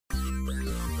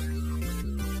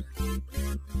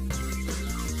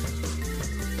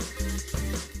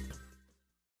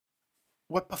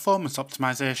Web Performance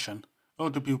Optimization,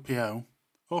 OWPO,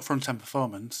 or Front-End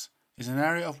Performance, is an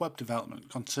area of web development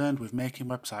concerned with making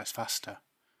websites faster,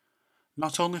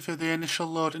 not only for the initial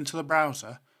load into the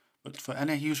browser, but for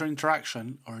any user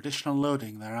interaction or additional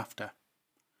loading thereafter.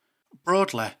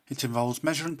 Broadly, it involves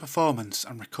measuring performance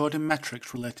and recording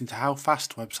metrics relating to how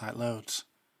fast a website loads.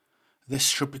 This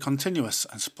should be continuous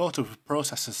and supported with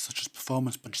processes such as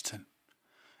performance budgeting.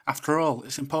 After all,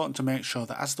 it's important to make sure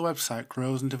that as the website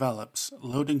grows and develops,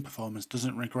 loading performance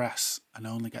doesn't regress and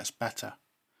only gets better.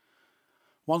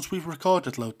 Once we've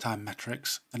recorded load time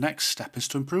metrics, the next step is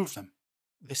to improve them.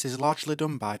 This is largely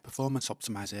done by performance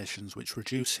optimizations which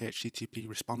reduce HTTP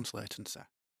response latency,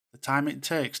 the time it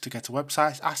takes to get a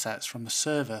website's assets from the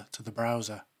server to the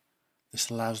browser. This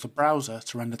allows the browser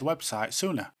to render the website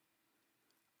sooner.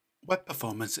 Web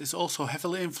performance is also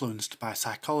heavily influenced by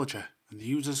psychology and the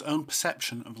user's own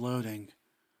perception of loading.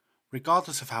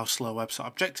 Regardless of how slow a website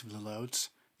objectively loads,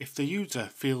 if the user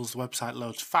feels the website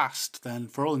loads fast, then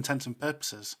for all intents and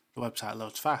purposes, the website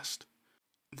loads fast.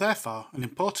 Therefore, an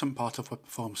important part of web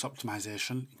performance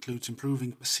optimization includes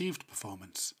improving perceived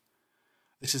performance.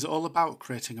 This is all about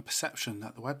creating a perception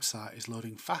that the website is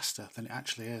loading faster than it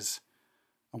actually is,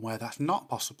 and where that's not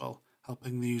possible,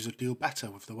 helping the user deal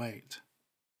better with the wait.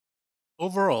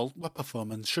 Overall, web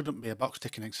performance shouldn't be a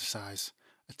box-ticking exercise,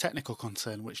 a technical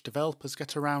concern which developers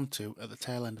get around to at the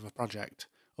tail end of a project,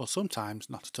 or sometimes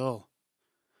not at all.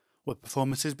 Web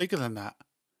performance is bigger than that.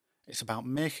 It's about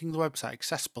making the website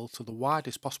accessible to the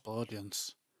widest possible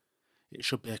audience. It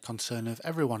should be a concern of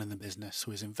everyone in the business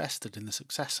who is invested in the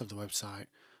success of the website,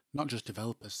 not just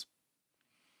developers.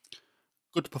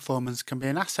 Good performance can be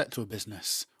an asset to a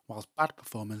business, whilst bad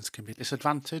performance can be a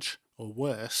disadvantage, or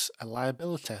worse, a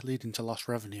liability leading to lost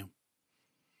revenue.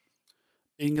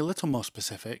 Being a little more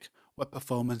specific, web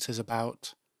performance is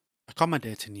about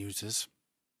accommodating users,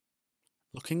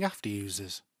 looking after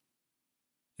users,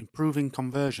 improving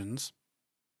conversions,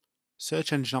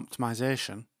 search engine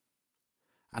optimization,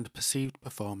 and perceived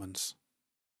performance.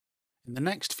 In the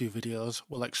next few videos,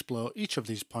 we'll explore each of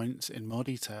these points in more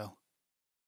detail.